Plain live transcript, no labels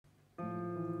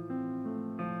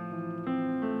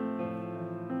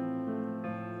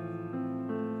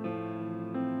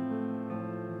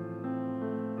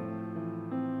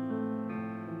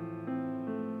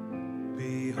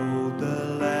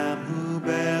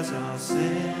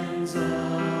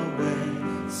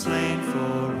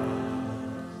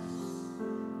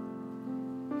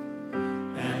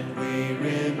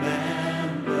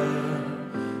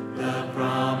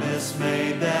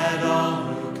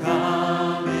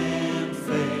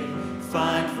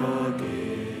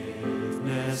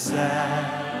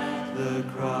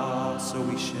so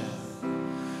we share.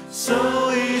 So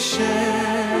we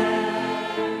share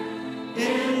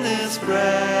in this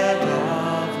bread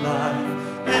of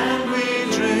life, and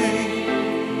we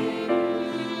drink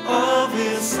of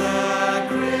his sacrifice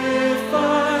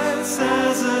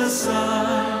as a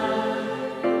sign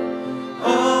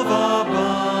of our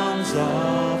bonds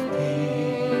of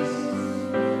peace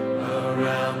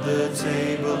around the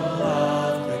table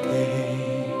of the King.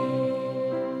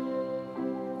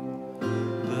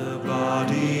 The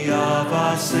body of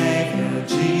our Savior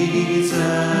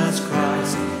Jesus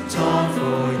Christ, torn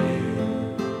for you.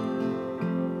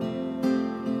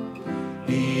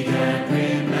 Eat and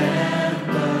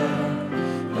remember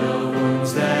the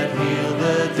wounds that heal,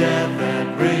 the death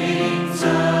that brings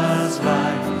us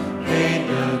life, paid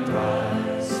the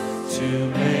price to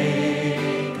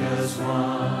make us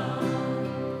one.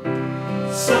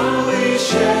 So we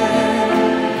share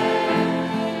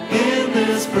in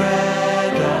this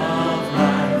bread of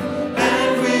life,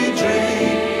 and we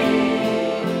drink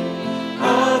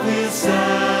of his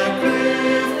sacrifice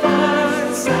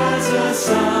as a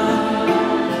sign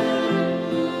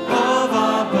of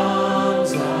our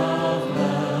bonds of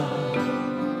love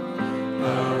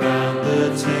around the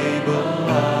table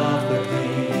of the King.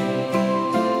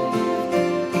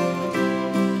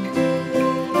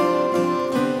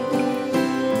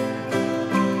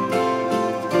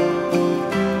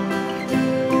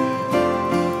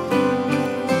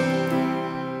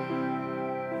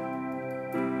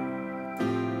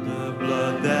 The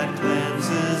blood that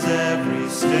cleanses every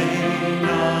stain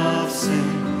of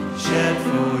sin, shed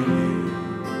for you.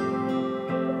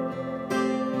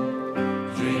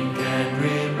 Drink and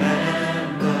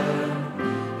remember,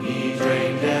 he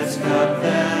drank death's cup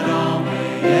that all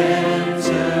may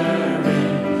enter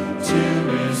in to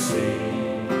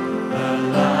receive the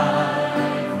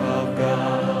life of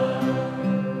God.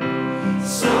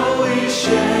 So we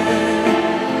share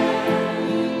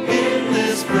in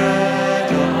this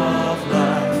bread of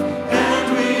life, and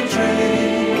we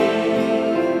drink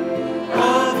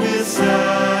of his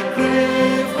sacrifice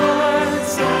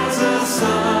as a sign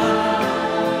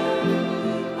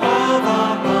of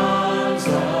our bonds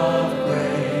of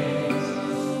grace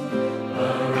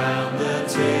around the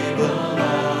table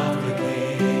of the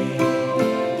King.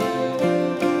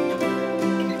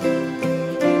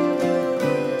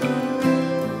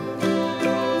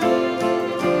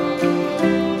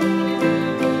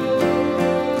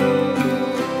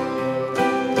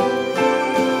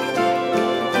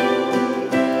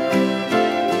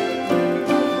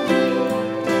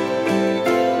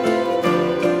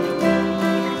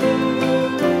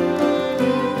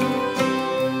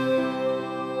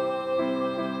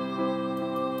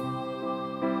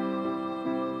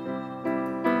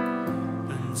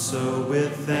 And so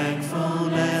with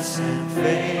thankfulness and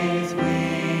faith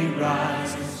we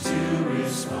rise to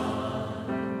respond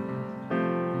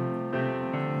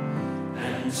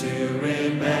and to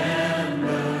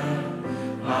remember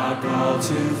our call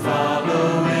to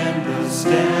follow in the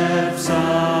steps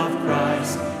of